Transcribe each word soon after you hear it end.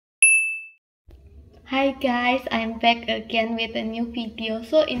Hi guys, I'm back again with a new video.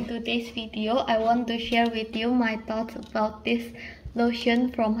 So in today's video, I want to share with you my thoughts about this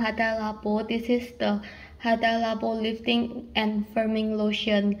lotion from Hada Labo. This is the Hada Labo lifting and firming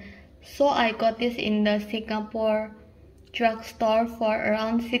lotion. So I got this in the Singapore drugstore for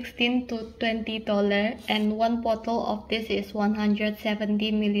around $16 to $20, and one bottle of this is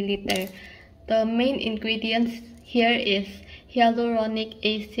 170 milliliter. The main ingredients here is hyaluronic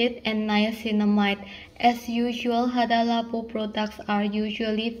acid and niacinamide. As usual, Hada Labo products are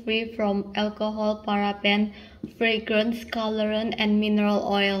usually free from alcohol, paraben, fragrance, colorant, and mineral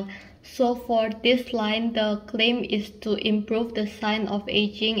oil. So for this line, the claim is to improve the sign of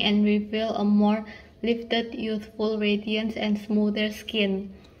aging and reveal a more lifted, youthful radiance and smoother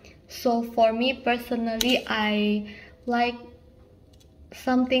skin. So for me personally, I like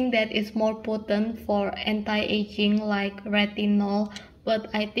something that is more potent for anti-aging like retinol, but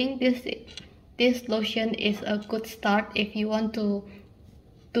I think this lotion is a good start if you want to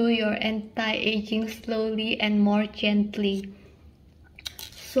do your anti-aging slowly and more gently.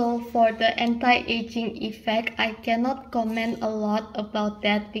 So for the anti-aging effect, I cannot comment a lot about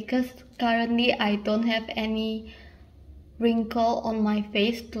that because currently I don't have any wrinkle on my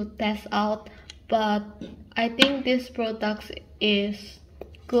face to test out, but I think this product is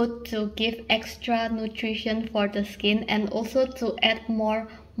good to give extra nutrition for the skin and also to add more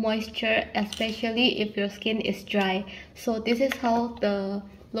moisture, especially if your skin is dry. So this is how the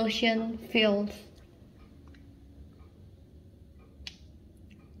lotion feels.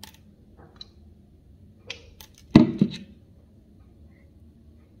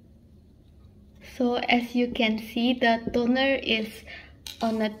 So as you can see, the toner is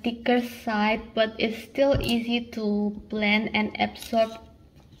on a thicker side, but it's still easy to blend and absorb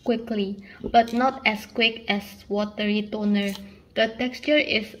quickly, but not as quick as watery toner. The texture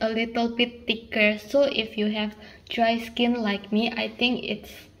is a little bit thicker, so if you have dry skin like me, I think it's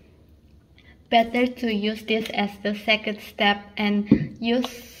better to use this as the second step and use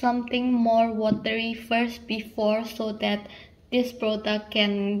something more watery first before, so that this product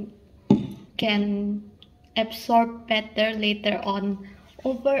can absorb better later on.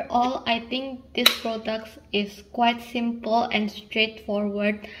 Overall, I think this product is quite simple and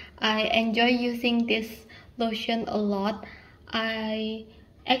straightforward. I enjoy using this lotion a lot. I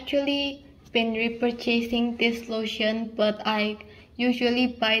actually been repurchasing this lotion, but I usually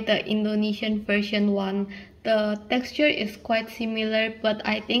buy the Indonesian version one. The texture is quite similar, but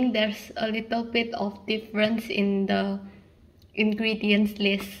I think there's a little bit of difference in the ingredients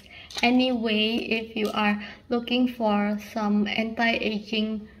list. Anyway, if you are looking for some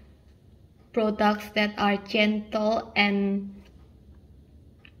anti-aging products that are gentle and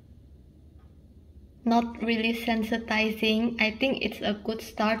not really sensitizing, I think it's a good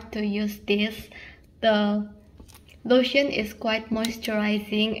start to use this. The lotion is quite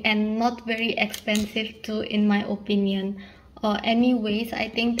moisturizing and not very expensive too, in my opinion. Anyways, I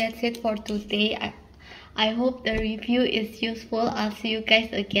think that's it for today. I hope the review is useful. I'll see you guys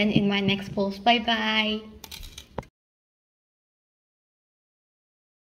again in my next post. Bye bye.